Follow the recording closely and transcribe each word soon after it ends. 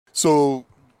So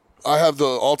I have the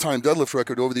all-time deadlift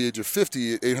record over the age of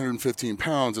 50 at 815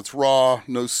 pounds. It's raw,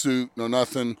 no suit, no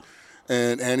nothing.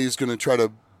 And Andy's going to try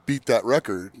to beat that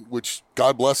record, which,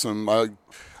 God bless him. I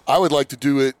would like to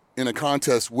do it in a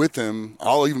contest with him.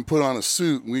 I'll even put on a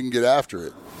suit and we can get after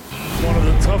it. One of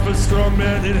the toughest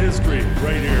strongmen in history,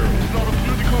 right here. It's not a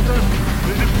beauty contest.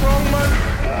 It's a strongman.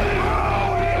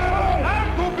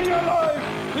 Have to be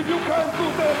alive if you can't do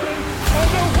that.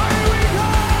 And away we go!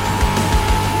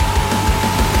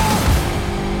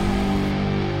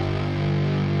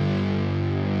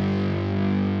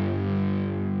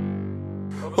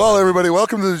 Well, everybody,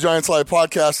 welcome to the Giants Live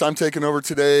podcast. I'm taking over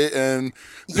today, and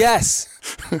yes.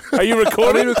 Are you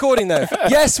recording? Are we recording though?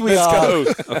 Yes, we are. Go.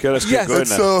 Okay, let's keep going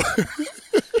now. So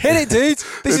hit it, dude.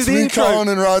 This is the me, intro. Colin,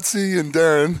 and Rotsy, and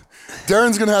Darren.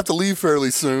 Darren's going to have to leave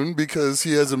fairly soon because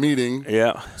he has a meeting,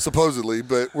 supposedly.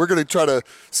 But we're going to try to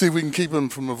see if we can keep him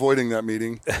from avoiding that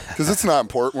meeting because it's not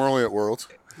important. We're only at Worlds.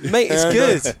 Mate, it's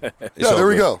good. There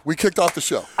we go. We kicked off the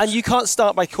show. And you can't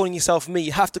start by calling yourself me.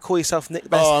 You have to call yourself Nick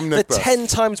Best. Oh, I'm Nick the Best. 10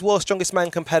 times world strongest man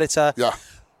competitor. Yeah.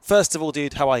 First of all,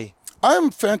 dude, how are you?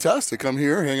 I'm fantastic. I'm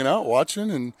here hanging out,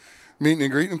 watching, and meeting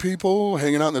and greeting people,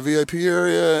 hanging out in the VIP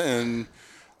area, and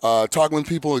talking with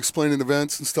people, explaining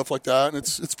events and stuff like that. And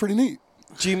it's pretty neat.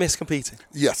 Do you miss competing?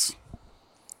 Yes.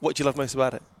 What do you love most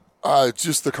about it?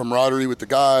 Just the camaraderie with the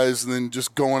guys, and then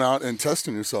just going out and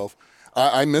testing yourself.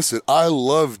 I miss it. I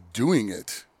love doing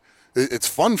it. It's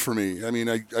fun for me. I mean,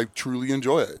 I truly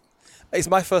enjoy it. It's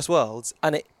my first Worlds,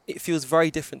 and it feels very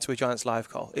different to a Giants Live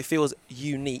call. It feels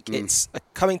unique. It's a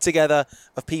coming together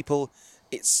of people.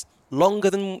 It's longer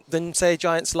than say, a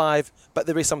Giants Live, but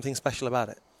there is something special about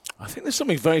it. I think there's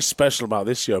something very special about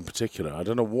this year in particular. I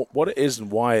don't know what it is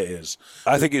and why it is.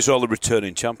 I think it's all the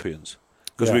returning champions.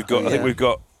 Because we've got, I think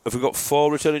have we got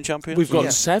 4 returning champions? We've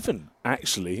got 7,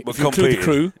 actually. We're if you include the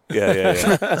crew. Yeah.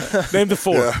 Name the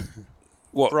 4. Yeah.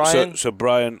 What? Brian. So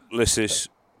Brian, Lissis,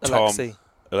 Tom,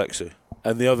 Alexi.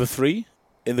 And the other 3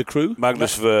 in the crew?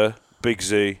 Magnus Ver, Big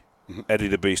Z, Eddie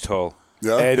the Beast Hall.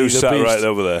 Yeah. Eddie Who's the sat Beast. right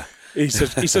over there. He's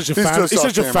such a He's fan. just He's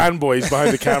off such a camera. fanboy. He's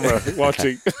behind the camera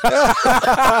watching.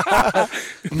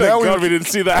 Thank Now God we didn't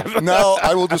see that. Now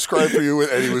I will describe for you what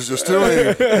Eddie was just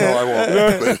doing. No, I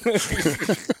won't.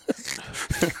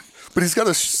 But he's got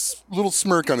a little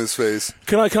smirk on his face.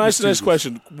 Can I ask the next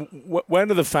question?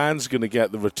 When are the fans going to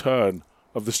get the return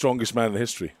of the strongest man in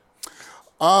history?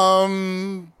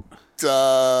 Well,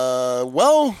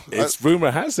 It's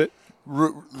rumor has it.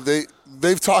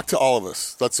 they've talked to all of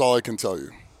us. That's all I can tell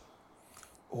you.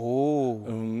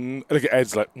 Oh. Look at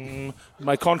Ed's like,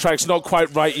 my contract's not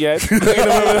quite right yet.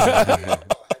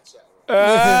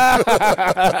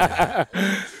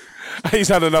 He's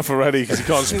had enough already because he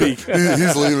can't speak.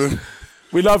 He's leaving.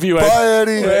 We love you, Ed. Bye,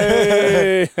 Eddie.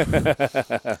 Hey.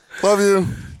 Love you.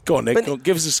 Go on, Nick.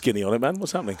 Give us a skinny on it, man.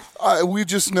 What's happening? We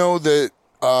just know that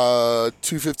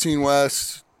 215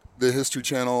 West, the History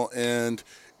Channel, and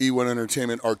E1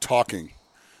 Entertainment are talking.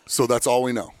 So that's all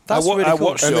we know. That's really cool. I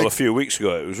watched it all a few weeks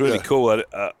ago. It was really cool.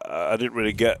 I didn't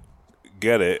really get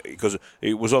it because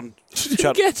it was on.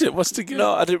 Get it? What's to get?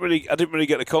 No, I didn't really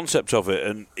get the concept of it,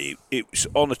 and it's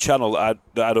on a channel that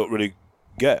I don't really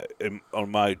get on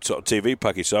my sort of TV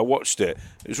package. So I watched it.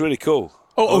 It was really cool.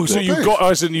 So you got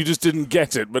us and you just didn't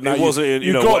get it, but now it wasn't.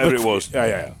 You know, got whatever it was.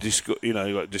 Yeah.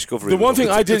 Like Discovery. The one thing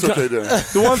I did. It's okay, Dan.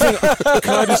 The one thing.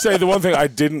 Can I just say the one thing I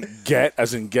didn't get,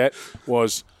 as in get,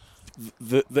 was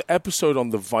the episode on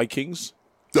the Vikings.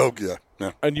 Oh, yeah.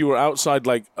 And you were outside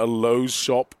like a Lowe's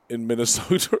shop in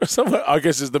Minnesota or somewhere. I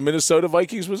guess it's the Minnesota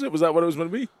Vikings, was it? Was that what it was going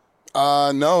to be?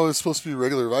 No, it's supposed to be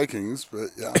regular Vikings,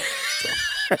 but yeah. So.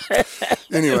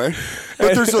 Anyway,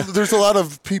 but there's a lot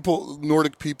of people,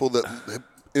 Nordic people that have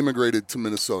immigrated to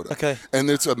Minnesota. Okay.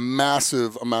 And it's a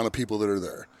massive amount of people that are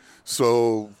there.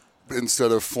 So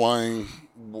instead of flying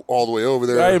all the way over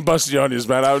there. I ain't busting your onions,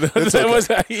 man. It's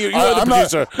okay. You're the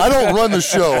producer. I don't run the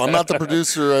show. I'm not the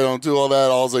producer. I don't do all that.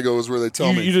 All I go is where they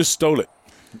tell me. You just stole it.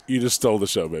 You just stole the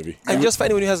show, baby. And just for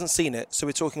anyone who hasn't seen it, so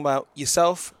we're talking about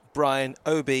yourself, Brian,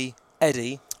 Obi,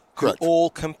 Eddie, Correct. who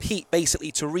all compete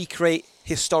basically to recreate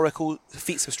historical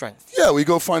feats of strength. Yeah, we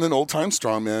go find an old-time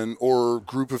strongman or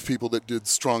group of people that did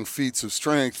strong feats of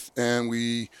strength, and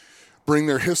we bring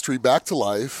their history back to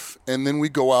life, and then we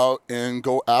go out and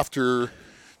go after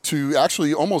to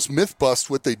actually almost myth bust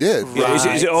what they did. Yeah,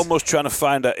 is it almost trying to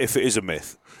find out if it is a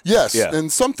myth? Yes, Yeah.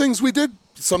 and some things we did,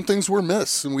 some things were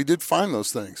myths, and we did find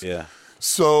those things. Yeah.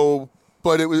 So,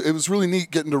 but it was really neat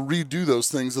getting to redo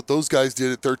those things that those guys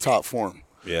did at their top form.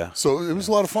 Yeah. So it was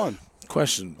a lot of fun.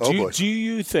 Question. Oh, boy. Do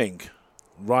you think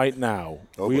right now,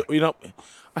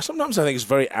 Sometimes I think it's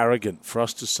very arrogant for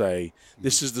us to say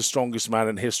this is the strongest man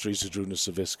in history, Zydrunas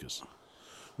Savickas,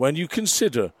 when you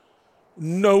consider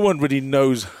no one really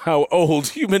knows how old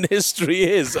human history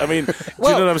is. I mean, do you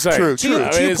know what I'm saying? True. To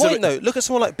your point, though, look at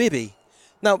someone like Bibby.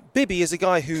 Now, Bibby is a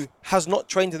guy who has not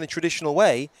trained in the traditional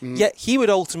way, yet he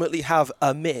would ultimately have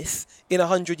a myth in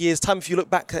 100 years' time if you look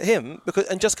back at him.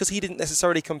 Just because he didn't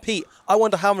necessarily compete, I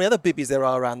wonder how many other Bibbys there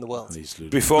are around the world.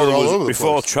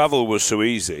 Before travel was so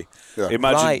easy,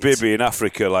 imagine Right. Bibby in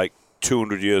Africa like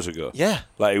 200 years ago. Yeah.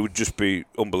 Like, it would just be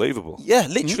unbelievable. Yeah,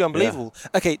 literally unbelievable.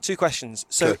 Okay, 2 questions.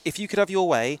 So if you could have your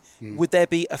way, would there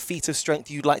be a feat of strength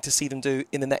you'd like to see them do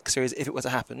in the next series if it were to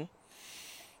happen?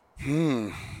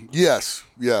 Yes.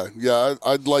 Yeah.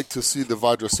 I'd like to see the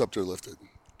Vajraceptor lifted.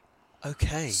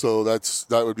 Okay. So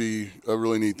that would be a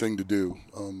really neat thing to do.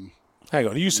 Hang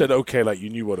on, you said okay like you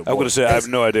knew what it I'm going to was. say I have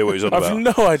no idea what he's on I about.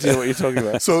 have no idea what you're talking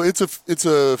about. So it's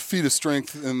a feat of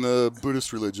strength in the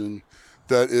Buddhist religion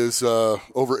that is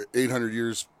over 800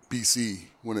 years BC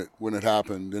when it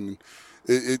happened, and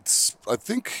it's I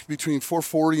think between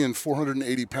 440 and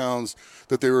 480 pounds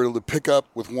that they were able to pick up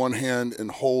with one hand and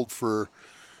hold for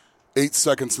 8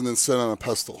 seconds and then set on a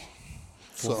pestle.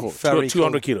 So Very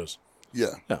 200 cool. kilos. yeah,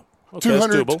 Yeah. Okay, that's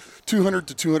 200 doable. 200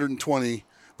 to 220,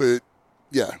 but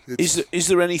yeah, Is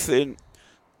there anything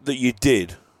that you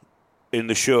did in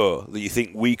the show that you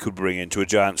think we could bring into a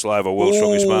Giants Live or World's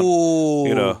Strongest Man?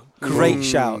 You know, Great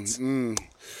shout.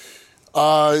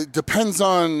 Depends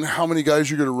on how many guys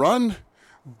you're going to run,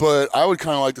 but I would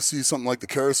kind of like to see something like the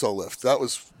carousel lift. That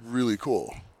was really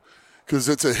cool because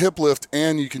it's a hip lift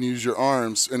and you can use your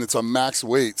arms, and it's a max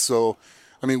weight. So,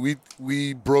 I mean,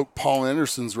 we broke Paul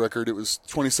Anderson's record. It was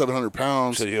 2,700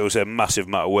 pounds. so it was a massive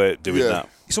amount of weight doing that.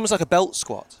 It's almost like a belt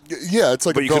squat. Yeah, it's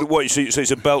like But a you belt could what? So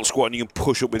it's a belt squat and you can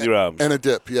push up with your arms. and a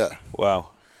dip. Yeah,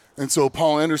 Wow. and so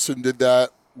Paul Anderson did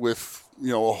that with a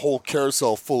whole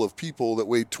carousel full of people that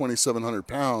weighed 2,700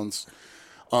 pounds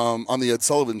on the Ed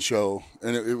Sullivan Show,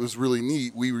 and it was really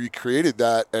neat. We recreated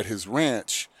that at his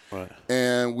ranch. Right.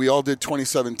 And we all did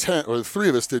 27:10, or the 3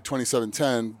 of us did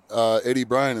 27:10, Eddie,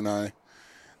 Brian, and I.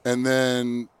 And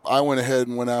then I went ahead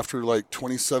and went after like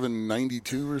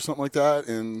 27:92 or something like that,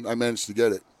 and I managed to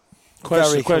get it.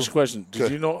 Question. Did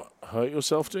Okay. you not hurt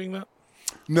yourself doing that?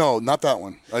 No, not that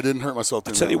one. I didn't hurt myself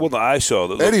doing Tell that you one that I saw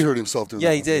that Eddie looked, hurt himself doing Yeah,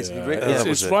 that he did. It's,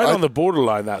 was it. right I- on the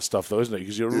borderline, that stuff, though, isn't it?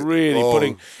 Because you're really oh.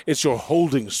 putting it's your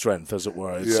holding strength, as it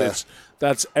were. Yeah.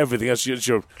 That's everything. It's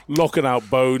you're locking out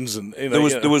bones, and there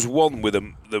was one with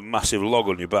the massive log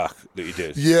on your back that you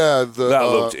did. Yeah, That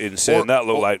looked insane. That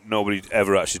looked like nobody'd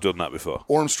ever actually done that before.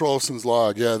 Orm Strolson's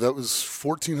log. Yeah, that was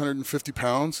 1,450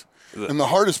 pounds. And the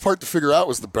hardest part to figure out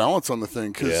was the balance on the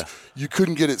thing because you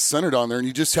couldn't get it centered on there, and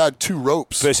you just had 2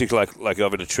 ropes. Basically, like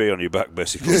having a tree on your back,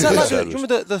 basically. Is that like Yeah. do you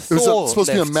remember the It was Thor supposed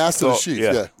to be a lift? massive sheath.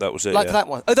 Yeah. that was it. Like yeah. that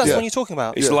one? Oh, that's the Yeah. one you're talking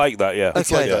about. It's like that, yeah.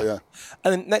 It's like Okay. that, yeah.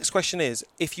 And then next question is,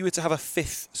 if you were to have a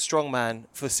 5th strongman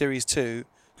for Series 2,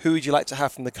 who would you like to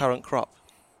have from the current crop?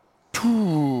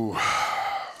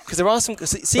 Because there are some...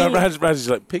 Seeing, Randy's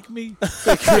like, pick me.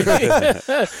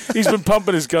 He's been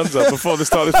pumping his guns up before the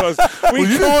start of this podcast.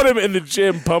 We caught him in the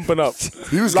gym pumping up.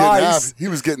 He was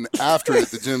getting after it at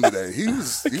the gym today. He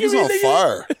was on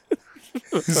fire.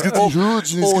 He's getting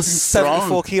huge and he's or getting 74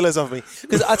 strong. kilos of me.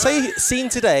 Because I tell you, seeing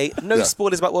today, no Yeah.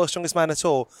 spoilers about World's Strongest Man at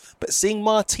all, but seeing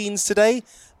Martins today,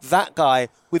 that guy,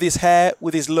 with his hair,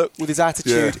 with his look, with his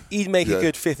attitude, Yeah. he'd make a Yeah.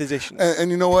 good 5th edition.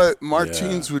 And you know what?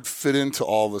 Martins would fit into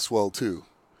all of us well, too.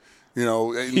 You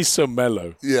know, and- He's so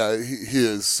mellow. yeah, he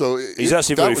is. So He's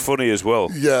actually very funny as well.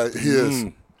 Yeah, he is.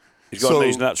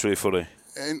 He's naturally funny.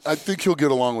 And I think he would get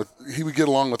along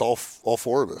with all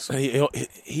 4 of us. And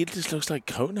he just looks like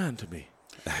Conan to me.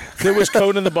 There was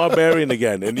Conan the Barbarian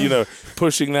again, and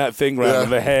pushing that thing around Yeah.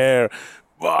 and the hair.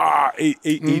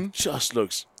 He just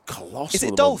looks colossal. Is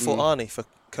it Dolph or Arnie for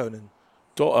Conan?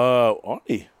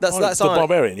 Arnie. That's the Arnie.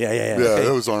 Barbarian. Yeah. Yeah, Okay.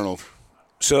 that was Arnold.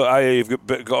 So you've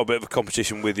got a bit of a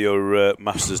competition with your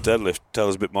Masters deadlift. Tell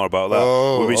us a bit more about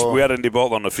that. We had Andy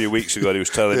Bolt on a few weeks ago, and he was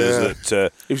telling us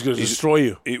that He was going to destroy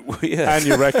you yeah, and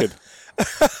your record.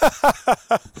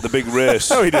 the big race.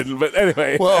 No, he didn't. But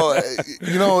anyway, Well,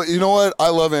 you know what? I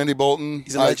love Andy Bolton.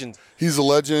 He's a legend. He's a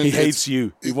legend. he hates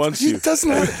you. He wants He you.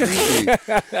 doesn't hate me.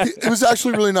 It was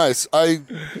actually really nice.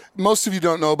 Most of you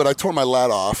don't know, but I tore my lat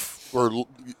off,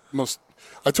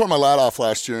 I tore my lat off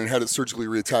last year and had it surgically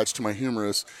reattached to my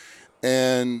humerus.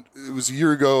 And it was a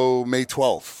year ago, May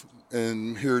 12th.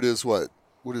 And here it is, what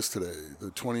is today? The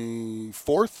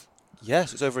 24th?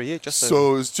 Yes, it's over a year.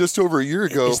 So it was just over a year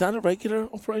ago. Is that a regular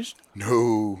operation?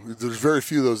 No, there's very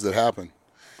few of those that happen.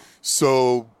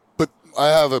 So, but I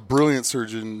have a brilliant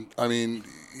surgeon. I mean,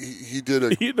 he did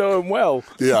a You know him well.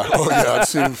 yeah. Oh yeah, I've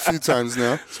seen him a few times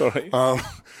now. Sorry.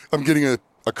 I'm getting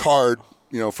a card,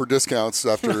 for discounts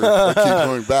after I keep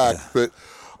going back. But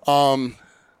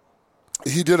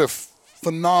he did a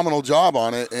phenomenal job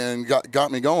on it and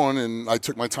got me going. And I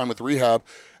took my time with rehab,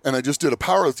 and I just did a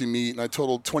powerlifting meet, and I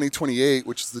totaled 2028,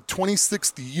 which is the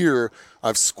 26th year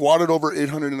I've squatted over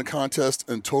 800 in a contest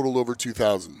and totaled over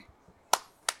 2,000.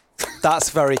 That's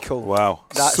very cool. Wow.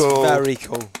 That's So, very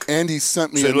cool. Andy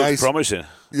sent me So a it looks nice. promising.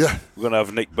 Yeah, We're going to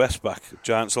have Nick Best back at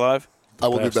Giants Live. I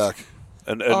will best. be back.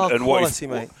 And Oh, what quality,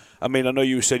 mate. I mean, I know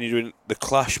you were saying you're doing the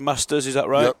Clash Masters, is that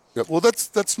right? Yep. Well,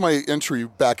 that's my entry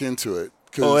back into it.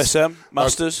 'cause OSM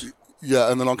Masters?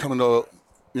 yeah, and then I'll come into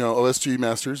OSG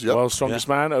Masters. Yep. Well, strongest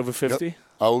man over 50. Yep.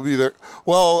 I will be there.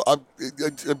 Well, I've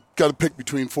got to pick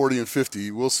between 40 and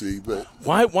 50. We'll see, but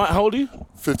Why? How old are you?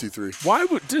 53. Why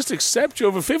would just accept you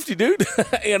over 50, dude,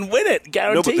 and win it? No,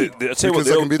 Guaranteed. but I tell you what,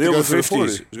 Because I can beat the the over guys that are 50s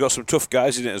 40. has got some tough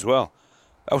guys in it as well.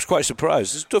 I was quite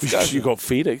surprised. There's tough guys. You got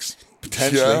Felix,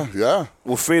 potentially. Yeah.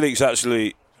 Well, Felix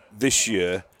actually this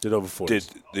year Did over 40.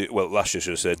 last year,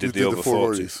 should I say, We did the over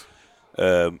 40s.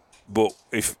 40s. But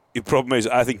if the problem is,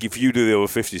 I think if you do the over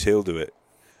 50s, he'll do it.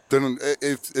 Then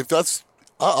if that's,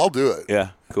 I'll do it. Yeah,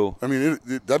 cool. I mean,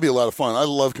 that'd be a lot of fun. I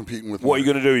love competing with. What are you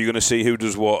my- going to do? You're going to see who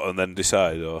does what and then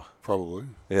decide, or Probably.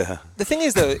 yeah. The thing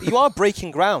is, though, you are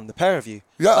breaking ground, the pair of you.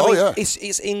 Yeah, I oh, mean, yeah.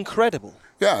 It's incredible.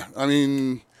 Yeah, I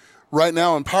mean, right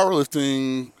now in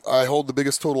powerlifting, I hold the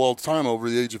biggest total all time over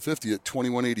the age of 50 at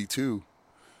 2182.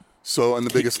 So, and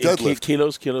the biggest deadlift,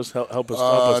 Kilos, help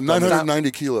us.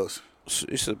 990 kilos.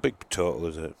 It's a big total,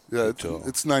 is it? Yeah, Big total.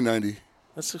 it's 990.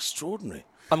 That's extraordinary.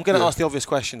 I'm going to Yeah. ask the obvious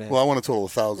question here. Well, I want to total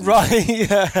 1,000. Right,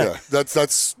 yeah. Yeah,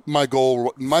 that's my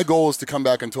goal. My goal is to come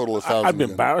back and total 1,000. I'd be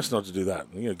again. embarrassed not to do that.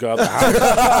 Go out the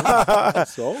house.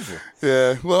 That's awful.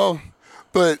 Yeah, well,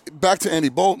 but back to Andy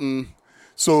Bolton.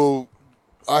 So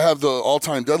I have the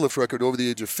all-time deadlift record over the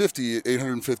age of 50 at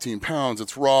 815 pounds.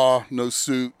 It's raw, no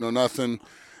suit, no nothing.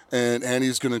 And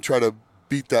Andy's going to try to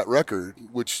beat that record,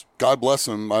 which, God bless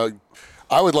him.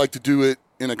 I would like to do it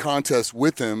in a contest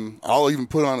with him. I'll even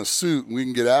put on a suit and we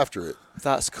can get after it.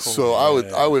 That's cool. So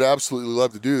I would absolutely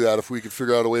love to do that if we could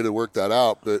figure out a way to work that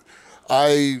out. But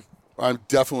I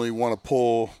definitely want to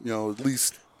pull, at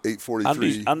least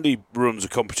 843. Andy runs a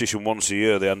competition once a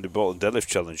year, the Andy Bolton Deadlift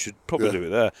Challenge. Should probably do it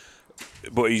there.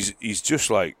 But he's just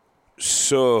like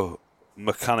so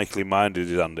mechanically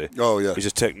minded, is Andy. Oh yeah. He's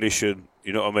a technician.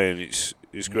 You know what I mean?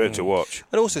 It's great to watch.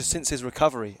 And also, since his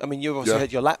recovery, I mean, you've obviously Yeah.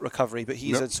 had your lat recovery, but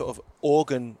he's Yep. had sort of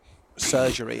organ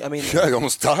surgery. I mean, Yeah, he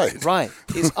almost died. right.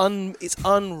 It's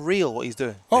unreal what he's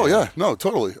doing. Oh yeah, no,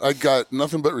 totally. I got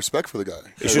nothing but respect for the guy.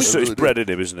 It's I just really it's do. bred in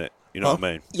him, isn't it? You know what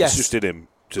I mean? Yes. It's just in him.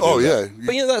 To Oh do yeah. that.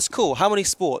 But that's cool. How many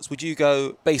sports would you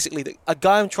go, basically, a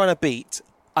guy I'm trying to beat,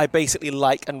 I basically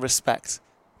like and respect?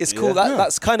 It's cool. Yeah.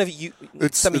 That's kind of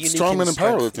It's something unique strongman in and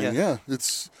strength. powerlifting. Yeah,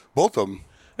 it's both of them.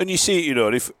 And you see,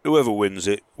 and if whoever wins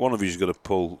it, one of you is going to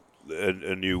pull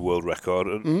a new world record,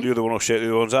 and the other one will shake the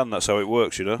other one's hand. That's how it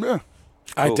works, Yeah.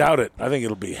 I Cool. doubt it. I think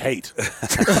it'll be hate. But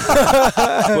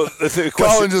the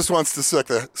Colin question, just wants to sell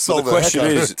the the question heck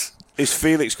out of is: it. is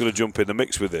Felix going to jump in the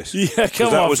mix with this? Yeah, 'Cause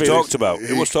come that on, was Felix. talked about.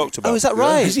 It was talked about. Oh, is that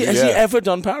right? Has he ever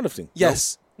done powerlifting?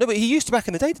 Yes. No, but he used to back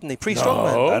in the day, didn't he?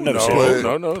 Pre-strongman. No, I've never no, seen it.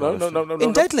 no.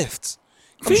 In deadlifts.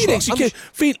 Felix,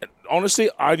 I'm honestly,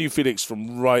 I knew Felix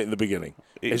from right in the beginning.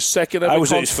 His second ever I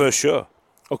was at contest. his first show.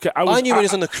 Okay, I knew when he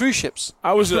was on the cruise ships.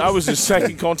 I was his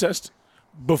second contest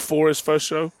before his first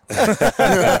show,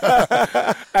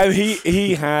 and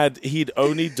he'd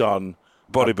only done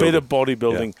a bit of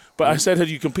bodybuilding. But I said, "Had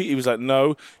you compete?" He was like,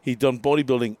 "No." He'd done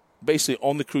bodybuilding basically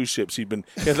on the cruise ships. He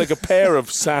had like a pair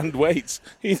of sand weights.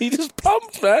 He just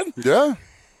pumped, man. Yeah,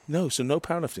 No, so no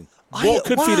powerlifting. What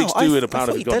could Felix do in a I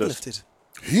thought he powerlifting contest? deadlifted.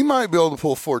 he might be able to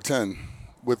pull 410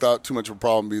 without too much of a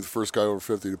problem. Be the first guy over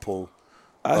 50 to pull.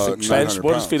 I think Bench. 900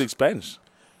 What does pounds. Felix bench?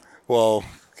 Well,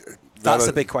 That's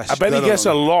that- a big question. I bet he That gets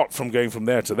I a don't lot from going from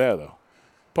there to there, though.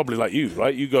 Probably like you,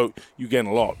 right? You gain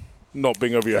a lot, not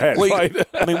being over your head, Well, right?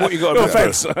 I mean, what you got to No remember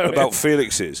offense, I mean. about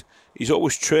Felix is he's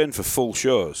always trained for full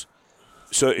shows.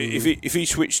 So if he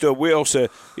switched up, we all say,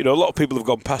 a lot of people have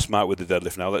gone past Mark with the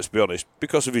deadlift now, let's be honest,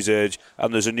 because of his age,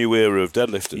 and there's a new era of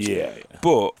deadlifters. Yeah.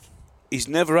 But he's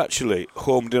never actually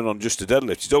homed in on just a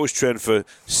deadlift. He's always trained for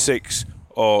 6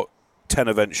 or 10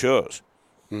 event shows.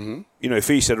 Mm-hmm. If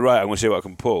he said, right, I'm going to see what I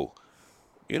can pull,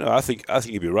 I think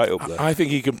he'd be right up there. I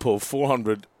think he can pull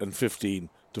 415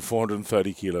 to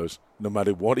 430 kilos, no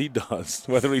matter what he does,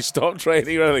 whether he stopped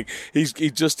training or anything. He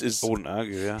just is. I wouldn't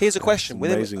argue, yeah. Here's a question.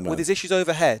 With amazing, man. with his issues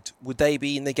overhead, would they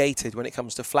be negated when it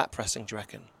comes to flat pressing, do you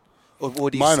reckon? Or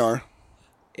would he Mine are.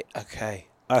 Okay.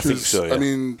 I think so, yeah. I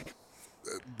mean,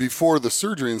 before the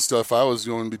surgery and stuff, I was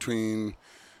going between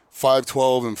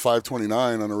 512 and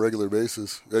 529 on a regular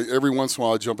basis. Every once in a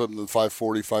while, I jump up into the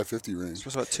 540, 550 range.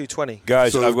 What's about 220?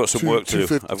 Guys, So I've got some work to do.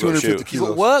 250 I've got to shoot. 250 You've got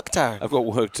kilos. work, Darren. I've got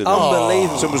work to do.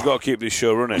 Unbelievable. Someone's got to keep this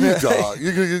show running. You're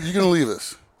going to leave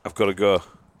us. I've got to go.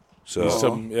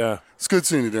 So Yeah. It's good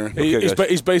seeing you, Darren.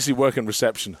 He's basically working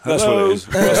reception. That's Hello, what it is.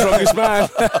 world's strongest man.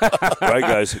 right,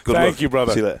 guys. Good luck. Thank you,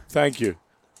 brother. See you later. Thank you.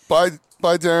 Bye,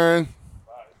 Darren.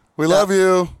 We love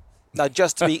you. Now,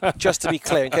 just to be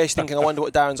clear, in case you're thinking, I wonder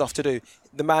what Darren's off to do,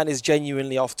 the man is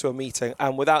genuinely off to a meeting,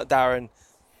 and without Darren,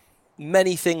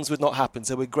 many things would not happen.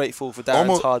 So we're grateful for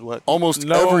Darren's hard work. Almost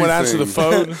No one would answer the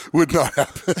everything phone. would not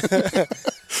happen.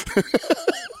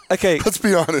 Okay, Let's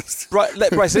be honest. right,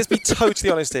 Bryce, let's be totally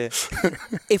honest here.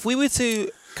 If we were to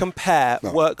compare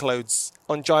workloads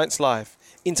on Giants Live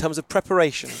in terms of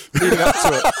preparation leading up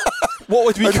to it, what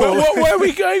would we call it? Where are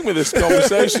we going with this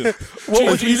conversation?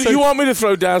 You want me to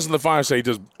throw Daz in the fire and say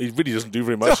he really doesn't do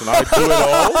very much and I do it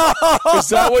all? Is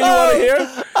that what you want to hear?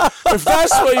 If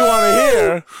that's what you want to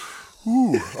hear,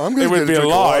 I'm gonna it would get be a drink of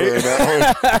lie. water on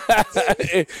that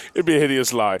one. It'd be a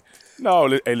hideous lie. No,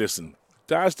 hey, listen.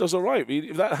 Daz does all right.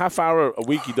 If that half hour a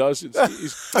week he does, he's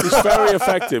very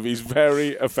effective. He's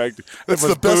very effective. It's the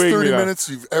Everyone's best booing 30 me now. minutes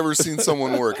you've ever seen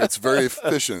someone work. It's very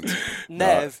efficient.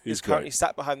 Nev he's is currently great.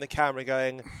 sat behind the camera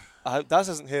going, I hope Daz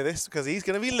doesn't hear this because he's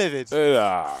going to be livid.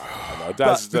 No,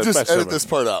 Daz is the Just best edit ever. this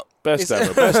part out. Best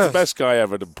ever. Best guy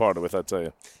ever to partner with, I tell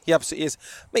you. He absolutely is.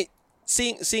 Mate,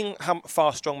 seeing how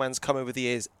far strongman's come over the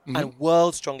years and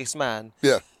world's strongest man,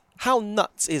 Yeah. how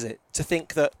nuts is it to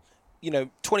think that,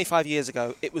 25 years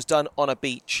ago it was done on a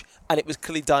beach and it was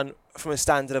clearly done from a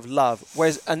standard of love,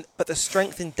 but the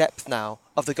strength and depth now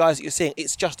of the guys that you're seeing,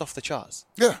 it's just off the charts.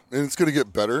 Yeah, and it's going to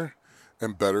get better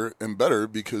and better and better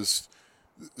because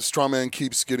strongman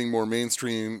keeps getting more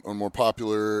mainstream or more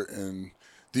popular, and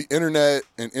the internet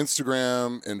and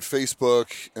Instagram and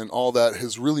Facebook and all that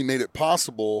has really made it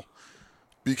possible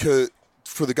because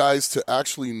for the guys to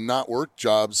actually not work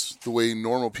jobs the way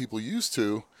normal people used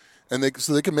to, and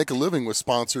so they can make a living with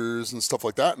sponsors and stuff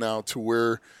like that now, to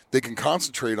where they can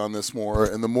concentrate on this more.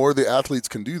 And the more the athletes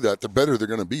can do that, the better they're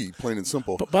going to be, plain and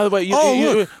simple. But by the way,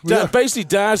 basically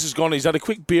Daz has gone. He's had a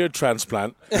quick beard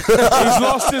transplant. He's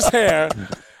lost his hair,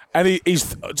 and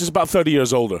he's just about 30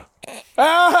 years older.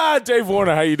 Dave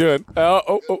Warner, how you doing?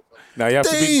 Now you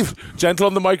have Dave! to be gentle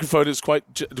on the microphone. It's quite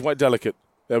delicate.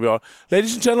 There we are,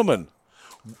 ladies and gentlemen.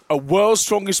 A world's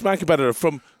strongest man competitor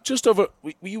from just over.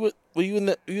 Were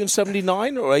you in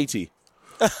 79 or 80?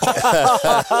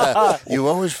 You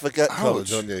always forget, Colin, Ouch.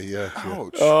 don't you? Yeah.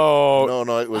 Ouch. Oh,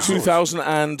 No, it was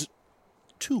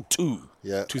 2002.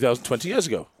 Yeah. 2020 years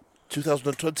ago.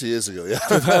 2020 years ago. Yeah.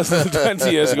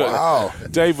 2020 years ago. Wow.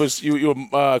 Dave was you were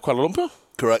Kuala Lumpur.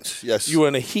 Correct. Yes. You were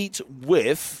in a heat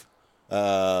with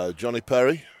Johnny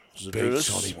Perry. big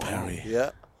Johnny Perry.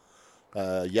 Yeah.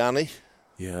 Yanni.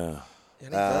 Yeah.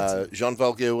 Jean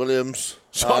Valgeir Williams.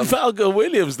 John Valgo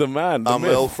Williams, the man. The And my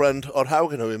myth. old friend Odd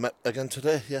Haugen, who we met again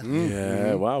today. Yeah.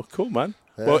 Yeah, wow, cool, man.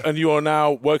 Well, and you are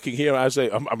now working here as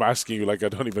I'm asking you like I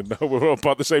don't even know. We're all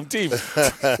part of the same team.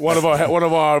 one of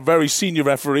our very senior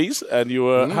referees. And you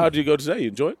were. How did you go today? You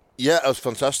enjoy it? Yeah, it was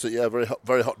fantastic. Yeah, very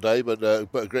hot day, but a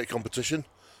great competition.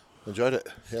 Enjoyed it.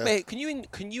 Yeah. Mate, can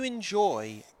you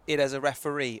enjoy it as a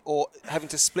referee, or having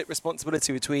to split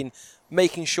responsibility between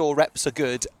making sure reps are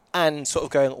good and sort of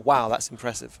going, wow, that's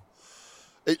impressive?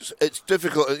 It's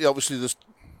difficult. Obviously, there's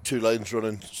two lanes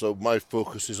running, so my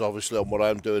focus is obviously on what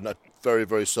I'm doing. I very,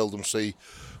 very seldom see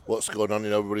what's going on.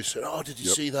 Everybody saying, "Oh, did you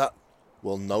see that?"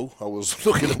 Well, no, I was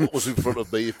looking at what was in front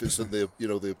of me if it's in the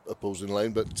the opposing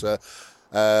lane. But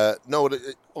no,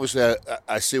 obviously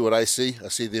I see what I see. I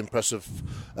see the impressive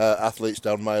athletes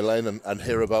down my lane and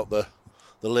hear about the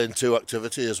lane 2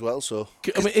 activity as well. So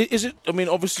I mean, is it? I mean,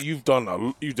 obviously you've done a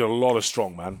lot of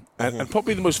strongman, and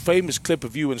probably the most famous clip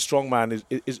of you in strongman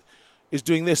is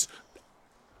doing this.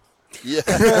 yeah,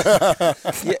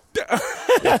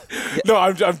 No,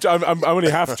 I'm only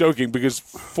half joking because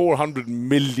 400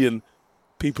 million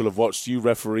people have watched you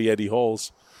referee Eddie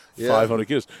Hall's 500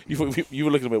 kilos. You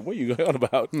were looking at me. What are you going on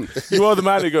about? You are the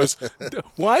man who goes.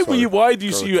 Why do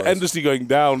you see you endlessly going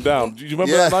down? Do you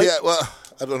remember that night? yeah. Well,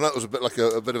 I don't know. It was a bit like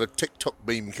a bit of a TikTok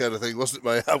meme kind of thing, wasn't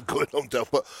it? I'm going on down,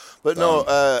 but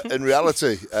no. In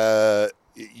reality,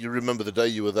 you remember the day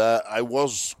you were there. I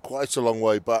was quite a long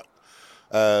way back.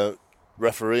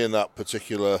 Refereeing that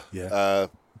particular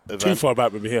event. Too far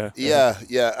back with me here. Yeah.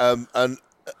 And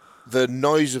the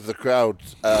noise of the crowd,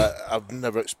 I've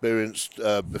never experienced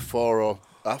before or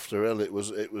after. Really, it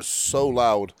was so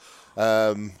loud,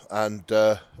 and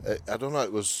I don't know.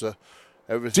 It was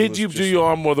Everything Did was you just- do your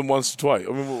arm more than once or twice?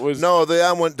 I mean, what was No, the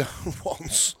arm went down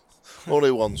once.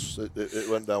 Only once. It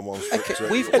went down once. But, Okay,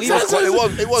 it we've- was quite,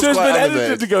 it was so it's quite been animated.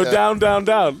 edited to go down, down,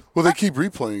 down. Well, they keep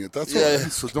replaying it. That's all. Yeah.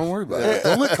 Right. So don't worry about it.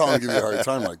 Don't let Colin give you a hard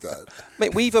time like that.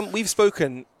 Mate, we've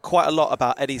spoken quite a lot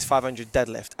about Eddie's 500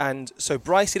 deadlift, and so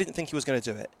Bryce didn't think he was going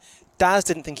to do it. Daz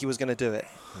didn't think he was going to do it.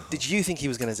 Did you think he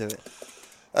was going to do it?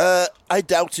 I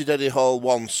doubted Eddie Hall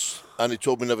once, and he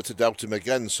told me never to doubt him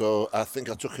again. So I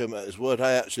think I took him at his word.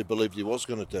 I actually believed he was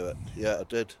going to do it. Yeah, I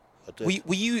did.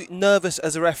 Were you nervous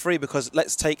as a referee? Because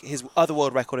let's take his other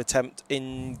world record attempt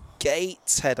in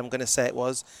Gateshead, I'm going to say it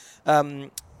was.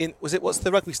 What's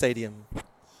the rugby stadium?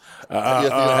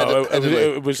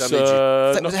 It was Was it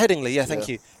Headingley? Yeah, thank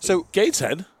Yeah. you. So,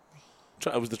 Gateshead.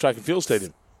 It was the track and field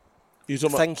stadium. You talking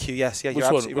about thank you, yes, yeah, which you're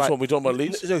one? absolutely Which right. one? We talking about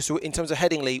Leeds? No, so in terms of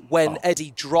Headingley, when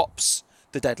Eddie drops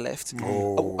the deadlift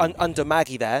under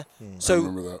Maggie there, so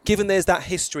remember that. given there's that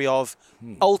history of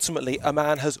ultimately a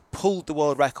man has pulled the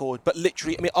world record, but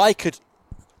literally, I mean, I could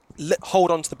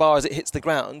hold on to the bar as it hits the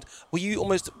ground. Were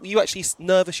you actually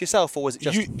nervous yourself, or was it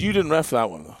just You didn't ref that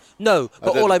one though. no? But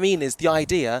didn't. all I mean is the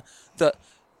idea that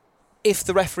if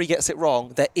the referee gets it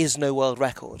wrong, there is no world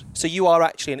record. So you are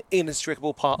actually an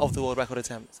inextricable part of the world record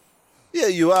attempt. Yeah,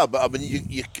 you are, but I mean,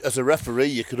 you as a referee,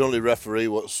 you can only referee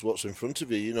what's in front of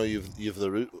you. You know, you've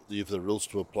the rules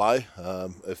to apply.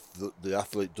 If the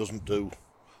athlete doesn't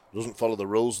follow the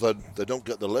rules, then they don't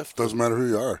get the lift. Doesn't matter who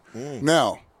you are.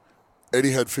 Now,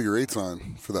 Eddie had figure eights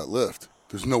on for that lift.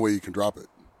 There's no way you can drop it.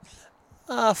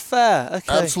 Ah, fair.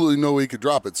 Okay. Absolutely no way he could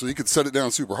drop it. So he could set it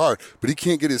down super hard, but he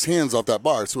can't get his hands off that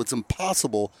bar. So it's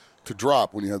impossible to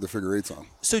drop when you have the figure eights on.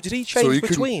 So did he So change he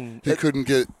between? couldn't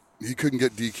get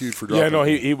DQ'd for dropping. Yeah, no,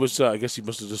 it. he was. I guess he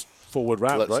must have just forward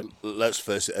wrapped, right? Let's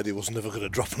face it, Eddie was never going to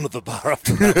drop another bar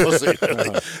after that, was he?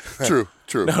 Really?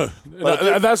 True.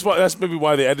 And that's maybe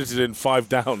why they edited in 5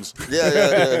 downs.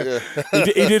 Yeah.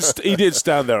 He did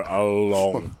stand there a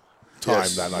long time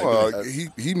Yes. that night. Well,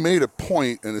 he made a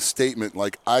point in a statement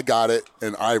like, I got it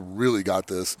and I really got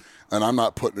this, and I'm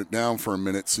not putting it down for a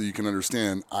minute so you can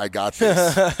understand I got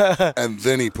this. And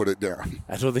then he put it down.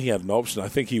 I don't think he had an option. I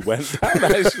think he went down,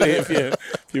 actually, if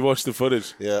you watch the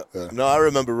footage. Yeah. No, I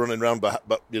remember running around,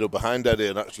 behind Eddie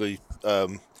and actually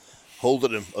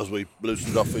holding him as we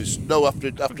loosened off his. No, after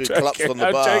he collapsed on the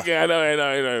I'm bar. checking. I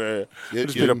know.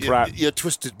 Just been a prat. Your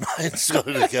twisted mind's got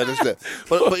it again, isn't it?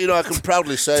 But you know, I can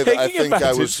proudly say that I Taking think I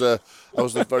advantage.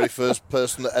 was the very first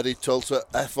person that Eddie told to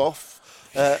F off.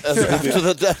 After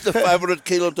the 500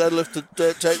 kilo deadlift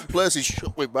had taken place, he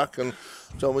shook me back and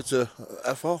told me to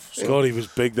F off. So God, he was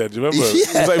big then. Do you remember? Yeah, he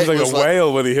was like it was a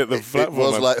whale when he hit the it platform.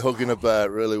 was man. like hugging a bear,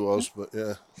 it really was. But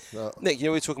yeah, no. Nick, you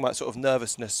know, we were talking about sort of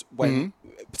nervousness when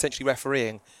potentially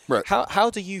refereeing. Right. How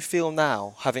do you feel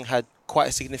now, having had quite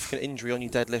a significant injury on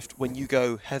your deadlift, when you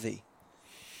go heavy?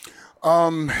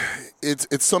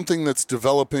 It's something that's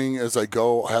developing as I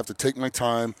go. I have to take my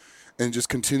time and just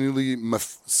continually,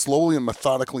 slowly and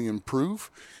methodically improve.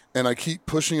 And I keep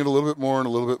pushing it a little bit more and a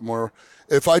little bit more.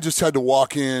 If I just had to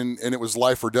walk in and it was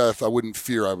life or death, I wouldn't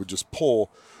fear. I would just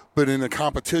pull. But in a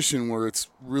competition where it's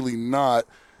really not,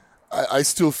 I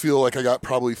still feel like I got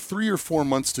probably 3 or 4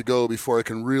 months to go before I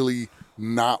can really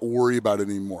not worry about it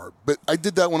anymore. But I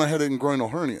did that when I had an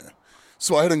inguinal hernia.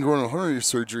 So I had inguinal hernia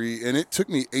surgery, and it took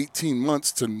me 18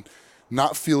 months to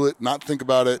not feel it, not think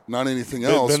about it, not anything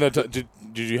else. Did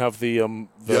you have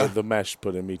the mesh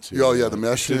put in me too? Oh, yeah, the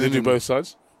mesh. Did they do both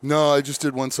sides? No, I just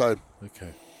did one side.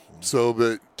 Okay. So,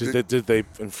 but Did they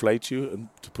inflate you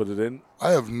to put it in?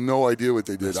 I have no idea what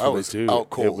they did. That's I what was they do. out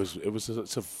cold.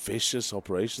 It's a vicious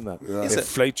operation that Yeah. they Is it?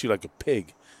 inflate you like a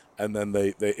pig, and then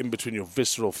they in between your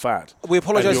visceral fat. We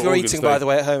apologise and for your your eating, organs, by the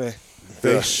way, at home here.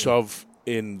 They shove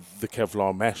in the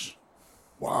Kevlar mesh.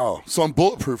 Wow. So I'm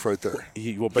bulletproof right there.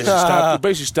 You're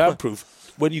basically stab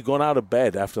proof. When you gone out of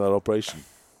bed after that operation,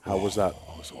 how was that?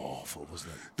 Oh, it was awful,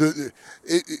 wasn't it?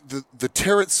 The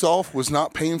tear itself was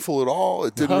not painful at all.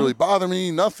 It didn't really bother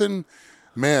me. Nothing.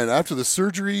 Man, after the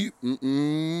surgery,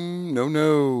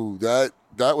 no.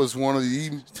 That was one of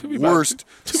the worst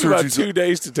Took me about surgeries. 2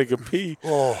 days to take a pee.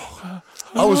 I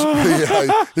was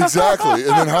yeah, exactly.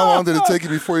 And then how long did it take you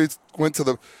before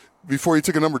you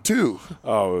took a number 2?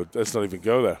 Oh, let's not even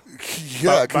go there.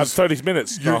 Yeah, About because 30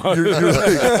 minutes. you're like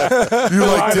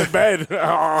I'm in bed.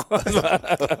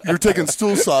 you're taking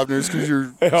stool softeners because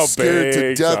you're Oh, scared to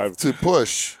big death time. to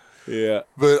push. Yeah.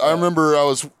 But I remember I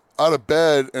was out of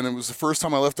bed, and it was the first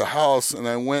time I left the house, and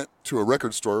I went to a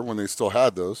record store when they still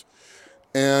had those,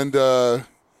 and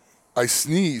I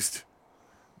sneezed,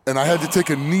 and I had to take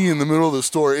a knee in the middle of the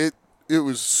store. It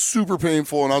was super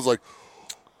painful, and I was like,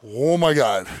 Oh my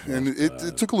God! And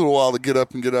it took a little while to get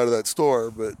up and get out of that store,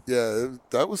 but yeah,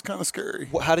 that was kind of scary.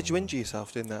 How did you injure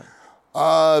yourself doing that?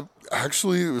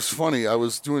 Actually, it was funny. I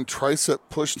was doing tricep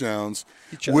pushdowns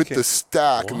You're with joking. the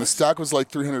stack, and the stack was like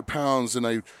 300 pounds, and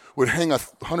I would hang a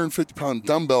 150-pound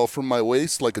dumbbell from my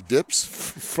waist like a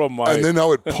dips, and then I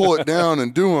would pull it down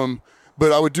and do them.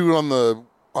 But I would do it on the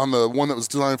one that was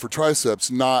designed for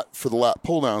triceps, not for the lat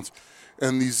pull downs.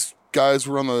 And these guys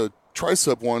were on the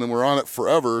tricep one and were on it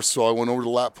forever, so I went over to the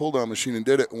lat pull down machine and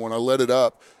did it. And when I let it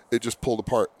up, it just pulled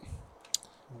apart.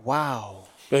 Wow.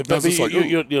 But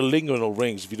your linguinal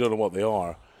rings, if you don't know what they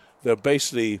are, they're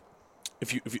basically,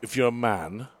 if you're a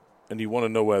man and you want to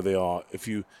know where they are, have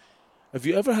you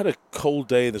ever had a cold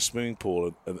day in a swimming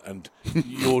pool and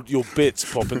your bits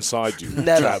pop inside you?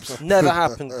 Never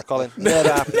happened, Colin.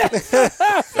 Never happened.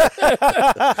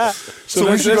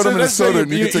 So we should go to Minnesota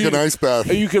and you can take an ice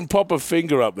bath. You can pop a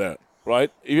finger up there,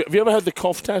 right? Have you ever had the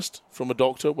cough test from a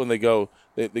doctor when they go,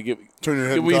 they give, turn your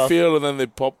head give and we cough? feel and then they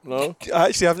pop? No? I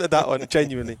actually haven't had that one,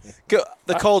 genuinely.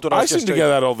 The cold one, I seem to get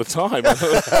that all the time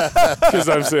because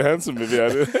I'm so handsome. Maybe I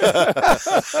do.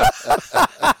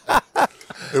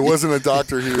 It wasn't a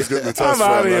doctor he was getting the test I'm from.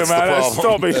 out of here, That's the man.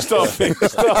 problem. Stop me.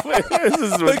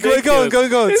 This is ridiculous.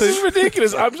 Go on. This is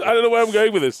ridiculous. I don't know where I'm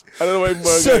going with this. I don't know where I'm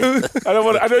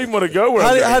going. I don't even want to go where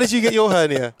I'm going. How did you get your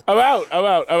hernia? I'm out.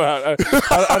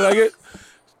 And I get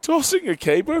tossing a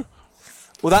caber.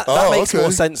 Well, that makes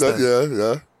more sense then.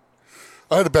 Yeah.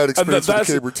 I had a bad experience with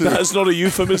the caber too. That's not a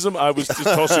euphemism. I was just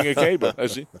tossing a caber,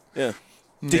 actually. Yeah.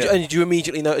 Did you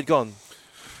immediately know it had gone?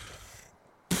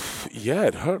 Yeah,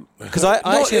 it hurt. Because I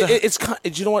actually it's kind. Do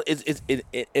you know what?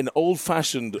 In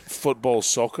old-fashioned football,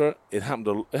 soccer, it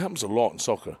happens a lot in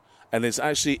soccer, and it's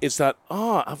that.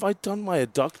 Have I done my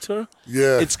adductor?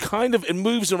 Yeah. It's kind of, it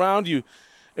moves around you,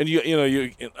 and is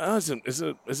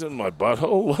it my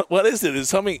butthole? What is it? Is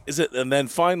something? Is it? And then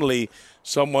finally,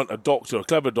 a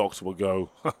clever doctor, will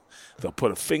go. They'll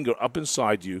put a finger up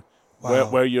inside you,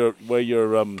 where you're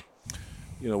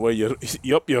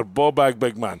ball bag,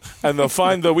 big man. And they'll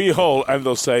find the wee hole and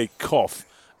they'll say, cough.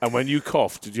 And when you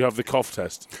cough, did you have the cough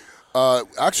test?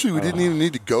 Actually, we didn't even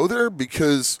need to go there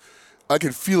because I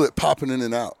could feel it popping in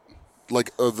and out, like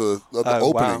of the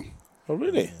opening. Wow. Oh,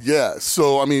 really? Yeah.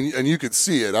 So, I mean, and you could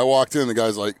see it. I walked in, the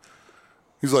guy's like,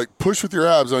 he's like, push with your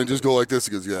abs. And I just go like this.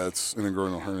 He goes, yeah, it's an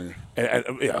inguinal hernia.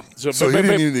 Yeah. So he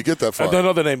didn't even get that far.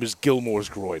 Another name is Gilmore's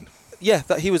groin. Yeah,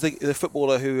 he was the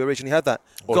footballer who originally had that.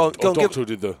 Or doctor who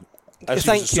did the...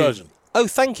 Thank you. Surgeon. Oh,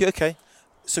 thank you. Okay.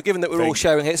 So given that we're all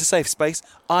sharing it, it's a safe space.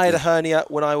 I had a hernia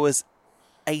when I was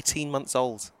 18 months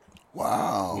old.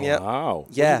 Wow. Yeah. Wow.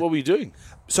 Yeah. What were you doing?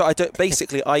 So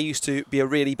I used to be a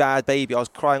really bad baby. I was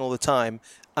crying all the time,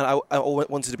 and I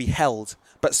wanted to be held,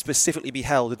 but specifically be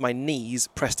held with my knees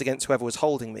pressed against whoever was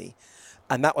holding me.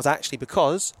 And that was actually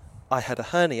because I had a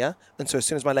hernia, and so as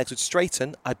soon as my legs would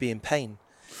straighten, I'd be in pain.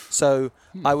 So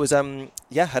I was, had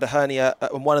a hernia.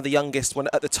 And one of the youngest,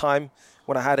 at the time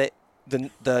when I had it,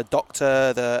 the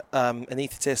doctor, the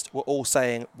anaesthetist were all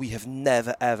saying, we have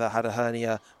never, ever had a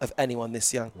hernia of anyone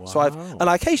this young. Wow. So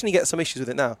I occasionally get some issues with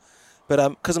it now. But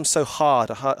because I'm so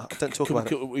hard, I don't talk about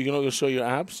it. You're not going to show your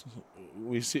abs?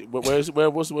 We see. Where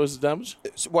was the damage?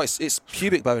 It's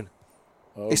pubic bone.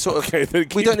 Oh, It's sort of. okay,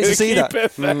 We don't need to see that.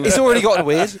 It's already gotten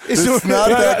weird. It's not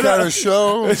that kind of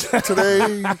show today.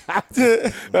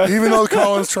 Even though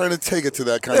Colin's trying to take it to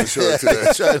that kind of show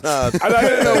today. And I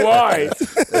don't know why.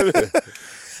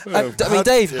 I mean,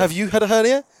 Dave, have you had a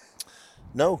hernia?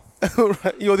 No.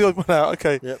 Right, you're the odd one out.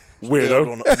 Okay. Yep.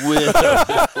 Weirdo.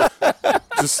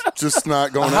 just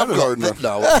not going out hard enough.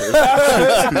 No.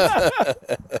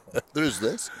 There's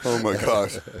this. Oh my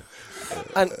gosh.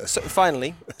 And so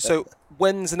finally,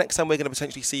 when's the next time we're going to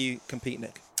potentially see you compete,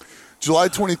 Nick? July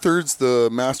 23rd's the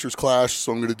Masters Clash,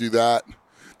 so I'm going to do that.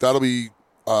 That'll be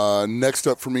next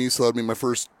up for me, so that'll be my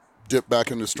first dip back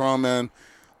into strongman.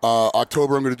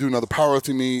 October, I'm going to do another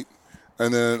powerlifting meet,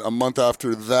 and then a month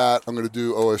after that, I'm going to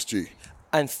do OSG.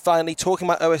 And finally, talking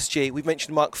about OSG, we've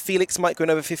mentioned Mark Felix might go in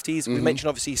over 50s. We've mentioned,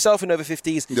 obviously, yourself in over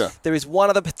 50s. Yeah. There is one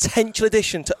other potential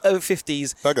addition to over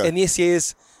 50s in this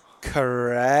year's.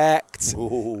 Correct.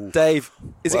 Ooh. Dave,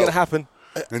 is it going to happen?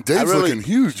 And Dave's looking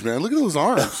huge, man. Look at those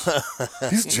arms.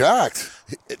 He's jacked.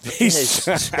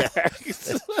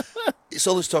 It's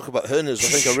all this talk about hernias. I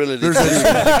think I really need to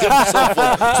get myself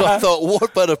one. So I thought,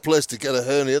 what better place to get a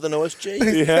hernia than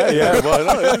OSG? Yeah. Why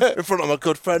not? In front of my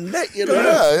good friend Nick, you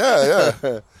know.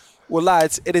 Yeah. Well,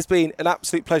 lads, it has been an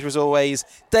absolute pleasure as always.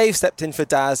 Dave stepped in for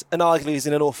Daz, and arguably he's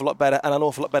in an awful lot better, and an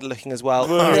awful lot better looking as well.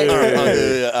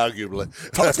 Yeah, arguably.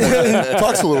 Talks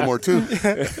a little more, too.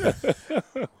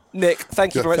 Nick,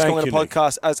 thank you very much for coming on the Nick.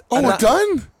 podcast. We're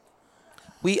done?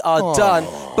 We are done,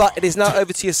 but it is now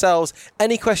over to yourselves.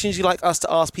 Any questions you'd like us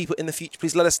to ask people in the future,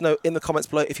 please let us know in the comments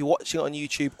below. If you're watching it on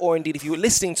YouTube, or indeed if you're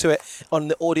listening to it on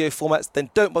the audio formats,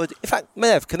 then don't bother. In fact,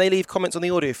 Mev, can they leave comments on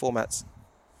the audio formats?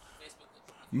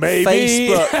 Maybe.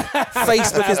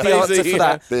 Facebook is the answer for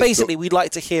that. Yeah. Basically, we'd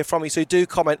like to hear from you, so do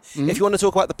comment. If you want to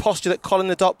talk about the posture that Colin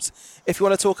adopts, if you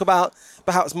want to talk about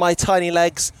perhaps my tiny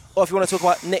legs, or if you want to talk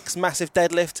about Nick's massive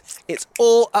deadlift, it's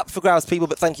all up for grabs, people.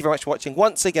 But thank you very much for watching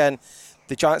once again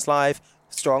the Giants Live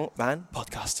Strong Man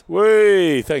Podcast.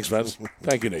 Whey! Thanks, man.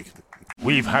 Thank you, Nick.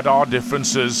 We've had our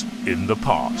differences in the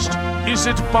past. Is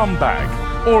it bum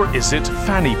bag or is it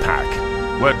fanny pack?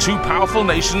 We're two powerful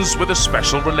nations with a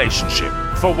special relationship.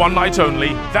 For one night only,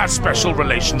 that special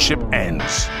relationship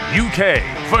ends. UK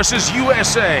versus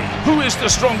USA. Who is the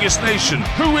strongest nation?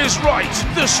 Who is right?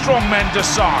 The strong men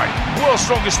decide. World's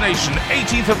Strongest Nation,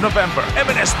 18th of November,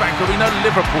 M&S Bank Arena,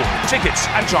 Liverpool. Tickets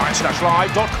at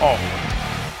giants-live.com.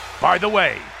 By the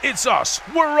way, it's us.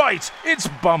 We're right. It's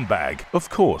bum bag, of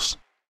course.